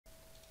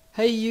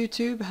Hey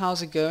YouTube,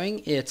 how's it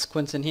going? It's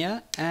Quentin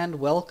here and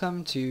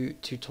welcome to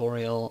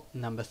tutorial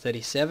number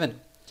 37.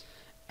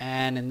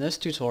 And in this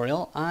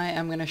tutorial I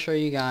am going to show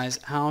you guys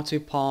how to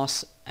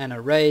pass an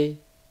array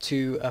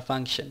to a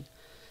function.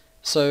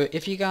 So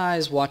if you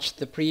guys watched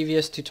the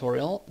previous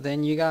tutorial,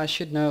 then you guys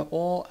should know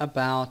all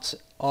about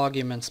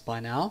arguments by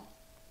now,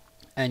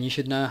 and you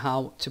should know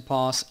how to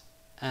pass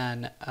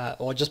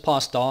or just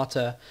pass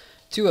data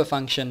to a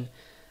function.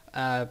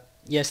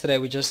 Yesterday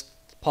we just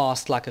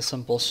passed like a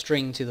simple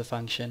string to the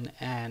function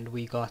and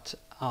we got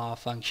our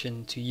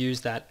function to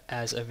use that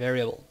as a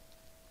variable.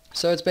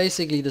 So it's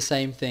basically the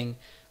same thing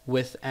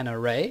with an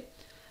array.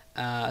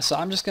 So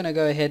I'm just going to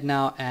go ahead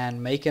now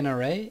and make an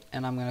array,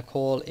 and I'm going to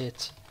call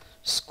it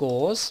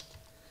scores,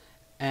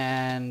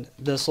 and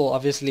this will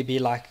obviously be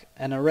like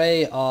an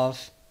array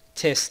of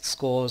test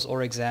scores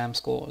or exam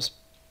scores.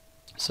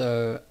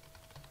 So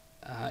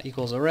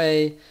equals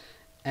array,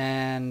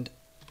 and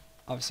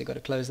obviously got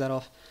to close that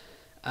off.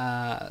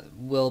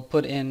 We'll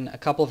put in a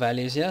couple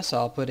values here, so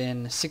I'll put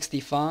in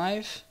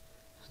 65,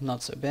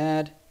 not so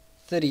bad,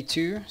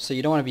 32, so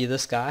you don't want to be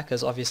this guy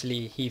because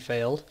obviously he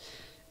failed,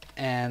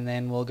 and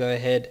then we'll go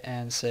ahead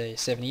and say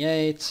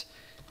 78,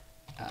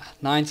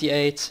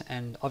 98,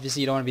 and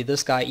obviously you don't want to be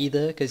this guy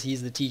either because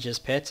he's the teacher's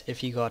pet if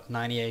he got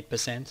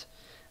 98%,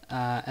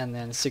 and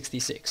then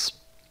 66.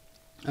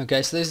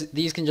 Okay, so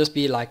these can just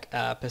be like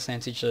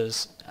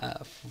percentages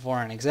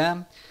for an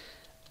exam.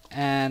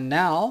 And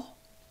now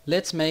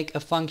let's make a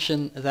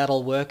function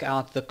that'll work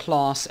out the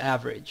class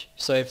average.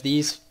 So if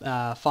these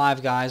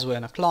 5 guys were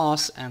in a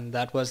class and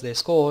that was their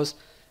scores,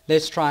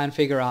 let's try and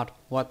figure out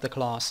what the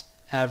class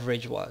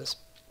average was.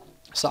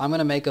 So I'm going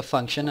to make a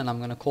function, and I'm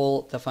going to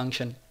call the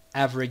function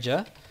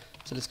averager.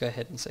 So let's go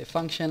ahead and say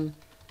function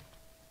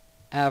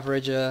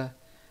averager,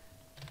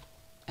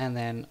 and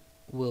then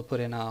we'll put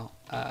in our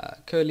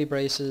curly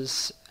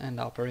braces and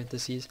our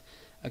parentheses.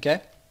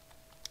 Okay,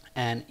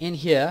 and in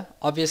here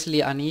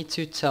obviously I need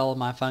to tell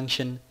my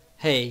function,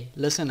 hey,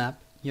 listen up,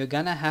 you're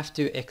gonna have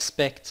to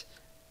expect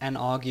an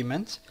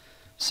argument.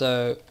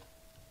 So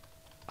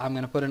I'm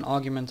gonna put an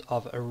argument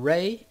of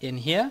array in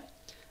here,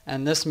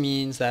 and this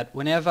means that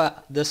whenever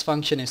this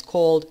function is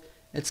called,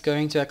 it's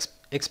going to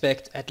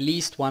expect at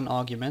least one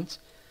argument,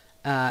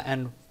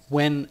 and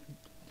when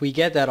we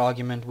get that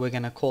argument, we're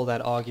gonna call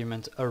that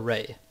argument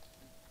array.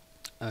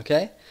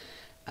 Okay,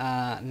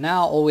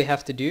 now all we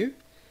have to do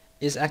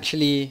is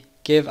actually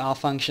give our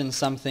function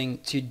something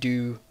to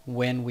do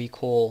when we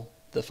call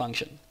the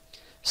function.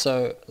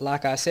 So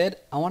like I said,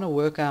 I want to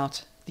work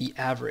out the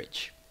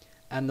average,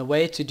 and the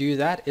way to do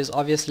that is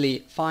obviously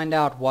find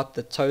out what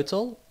the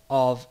total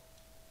of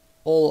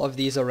all of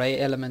these array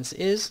elements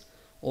is,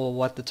 or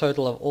what the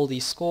total of all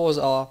these scores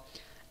are,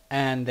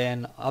 and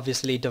then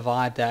obviously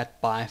divide that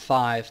by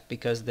 5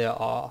 because there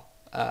are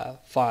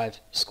 5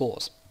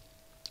 scores.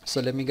 So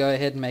let me go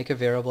ahead and make a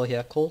variable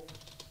here called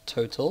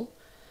total,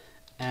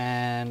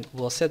 and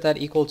we'll set that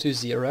equal to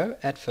 0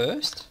 at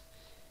first.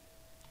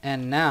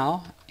 And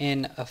now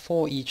in a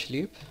for each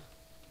loop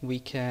we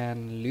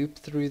can loop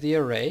through the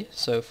array.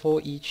 So for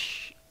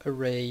each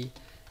array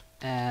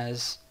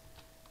as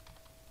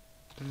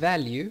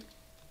value,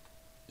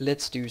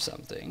 let's do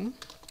something,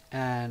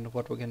 and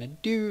what we're going to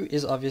do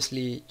is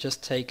obviously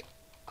just take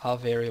our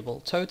variable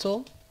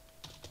total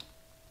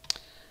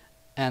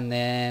and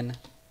then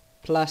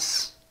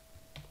plus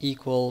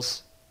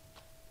equals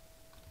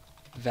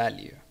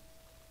value,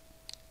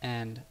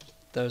 and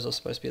those are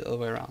supposed to be the other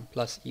way around,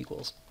 plus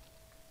equals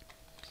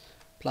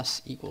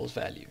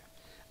value.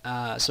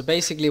 So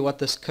basically what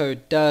this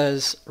code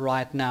does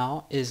right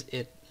now is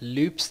it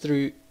loops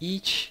through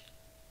each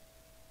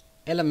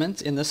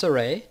element in this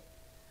array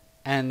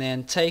and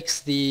then takes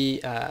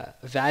the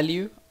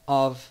value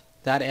of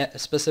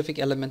that specific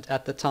element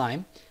at the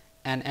time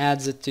and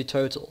adds it to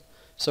total.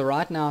 So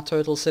right now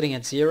total is sitting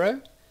at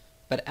 0,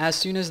 but as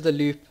soon as the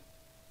loop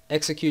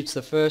executes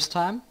the first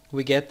time,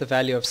 we get the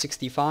value of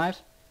 65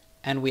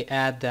 and we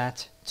add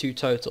that to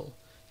total.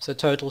 So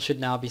total should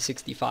now be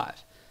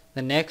 65.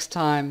 The next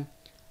time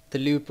the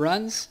loop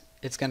runs,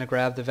 it's going to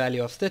grab the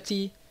value of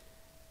 30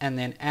 and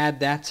then add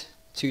that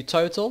to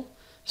total.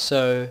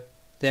 So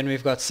then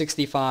we've got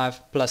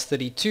 65 plus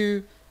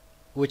 32,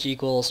 which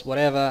equals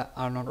whatever.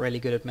 I'm not really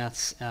good at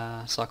maths,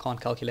 so I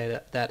can't calculate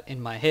that in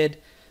my head,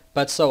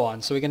 but so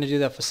on. So we're going to do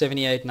that for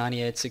 78,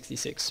 98,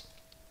 66.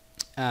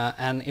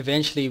 And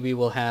eventually we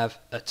will have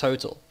a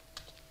total.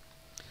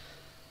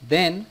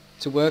 Then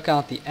to work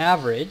out the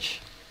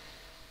average,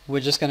 we're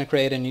just going to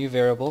create a new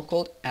variable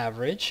called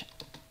average,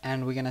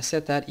 and we're going to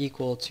set that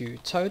equal to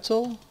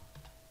total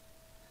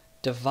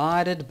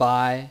divided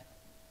by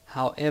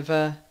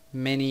however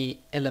many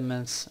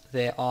elements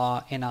there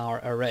are in our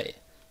array.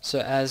 So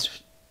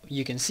as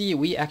you can see,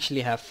 we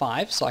actually have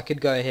 5, so I could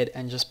go ahead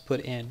and just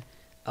put in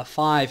a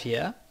 5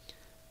 here,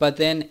 but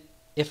then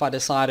if I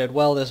decided,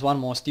 well, there's one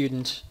more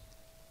student,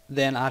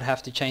 then I'd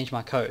have to change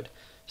my code.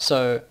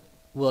 So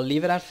we'll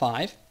leave it at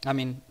 5.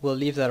 We'll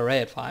leave that array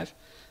at 5,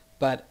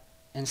 but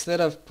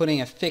instead of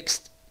putting a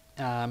fixed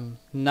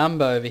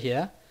number over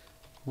here,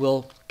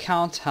 we'll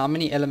count how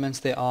many elements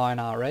there are in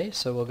our array.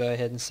 So we'll go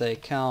ahead and say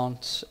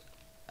count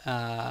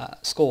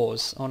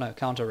scores, oh no,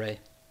 count array.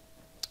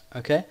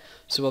 Okay,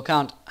 so we'll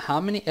count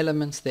how many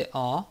elements there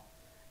are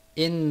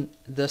in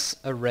this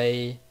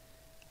array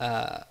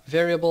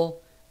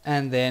variable,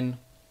 and then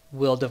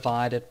we'll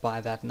divide it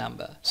by that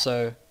number.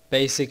 So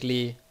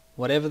basically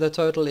whatever the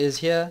total is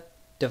here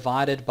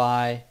divided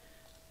by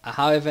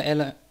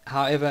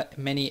however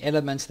many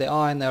elements there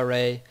are in the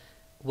array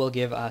will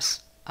give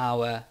us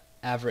our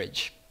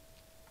average.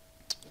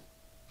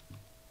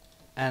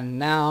 And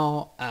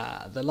now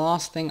the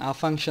last thing our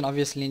function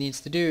obviously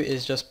needs to do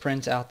is just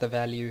print out the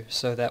value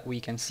so that we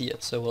can see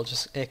it. So we'll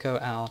just echo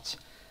out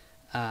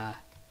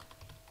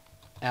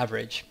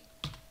average.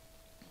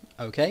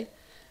 Okay,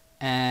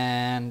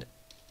 and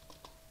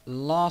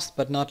last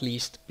but not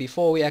least,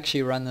 before we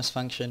actually run this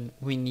function,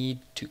 we need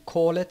to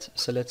call it.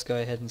 So let's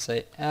go ahead and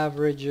say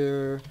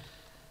averager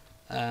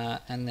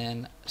and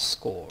then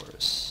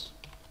scores.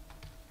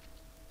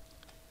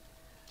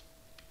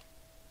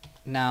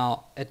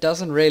 Now it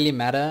doesn't really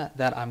matter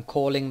that I'm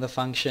calling the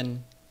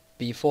function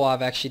before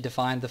I've actually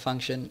defined the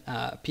function.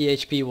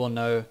 PHP will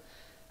know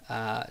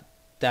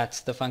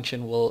that the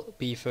function will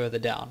be further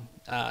down.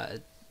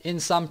 In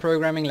some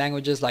programming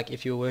languages, like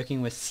if you're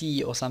working with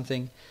C or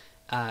something,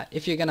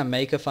 if you're going to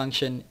make a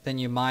function, then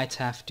you might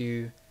have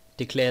to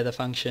declare the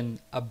function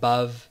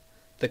above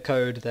the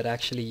code that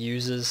actually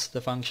uses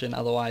the function,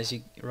 otherwise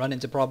you run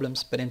into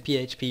problems. But in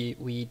PHP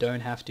we don't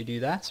have to do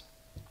that,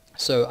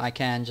 so I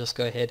can just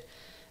go ahead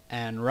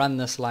and run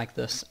this like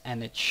this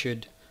and it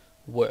should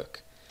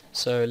work.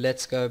 So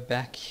let's go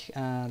back.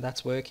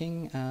 That's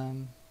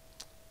working.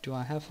 Do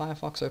I have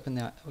Firefox open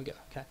there? There we go.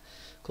 Okay,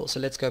 cool. So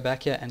let's go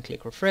back here and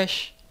click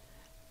refresh,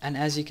 and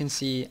as you can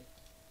see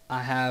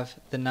I have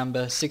the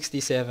number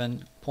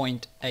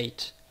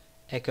 67.8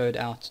 echoed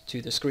out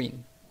to the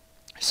screen.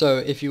 So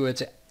if you were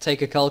to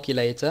take a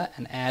calculator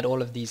and add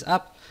all of these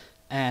up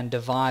and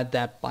divide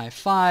that by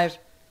 5,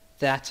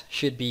 that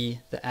should be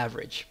the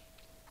average.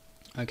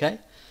 Okay,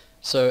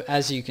 so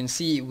as you can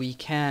see we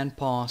can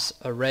pass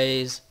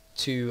arrays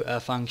to a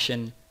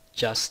function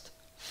just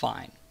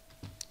fine.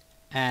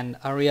 And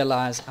I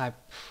realize I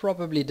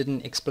probably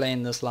didn't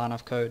explain this line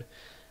of code,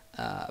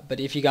 but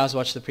if you guys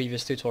watched the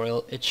previous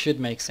tutorial it should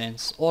make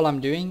sense. All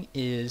I'm doing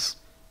is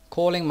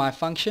calling my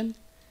function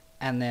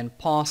and then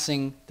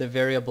passing the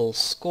variable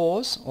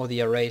scores, or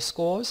the array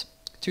scores,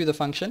 to the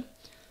function.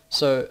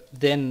 So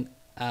then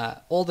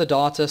all the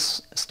data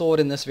stored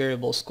in this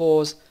variable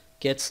scores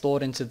gets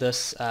stored into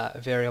this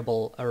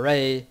variable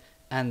array,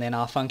 and then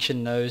our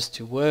function knows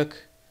to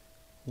work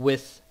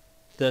with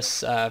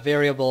this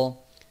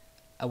variable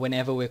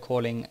whenever we're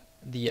calling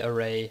the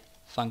array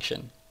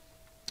function,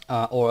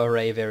 or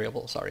array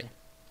variable, sorry.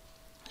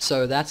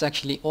 So that's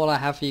actually all I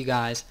have for you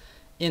guys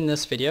in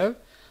this video.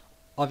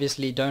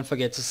 Obviously don't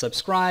forget to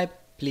subscribe.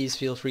 Please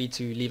feel free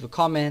to leave a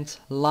comment,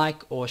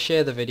 like or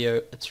share the video.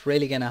 It's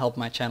really going to help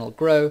my channel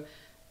grow,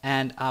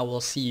 and I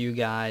will see you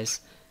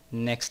guys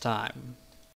next time.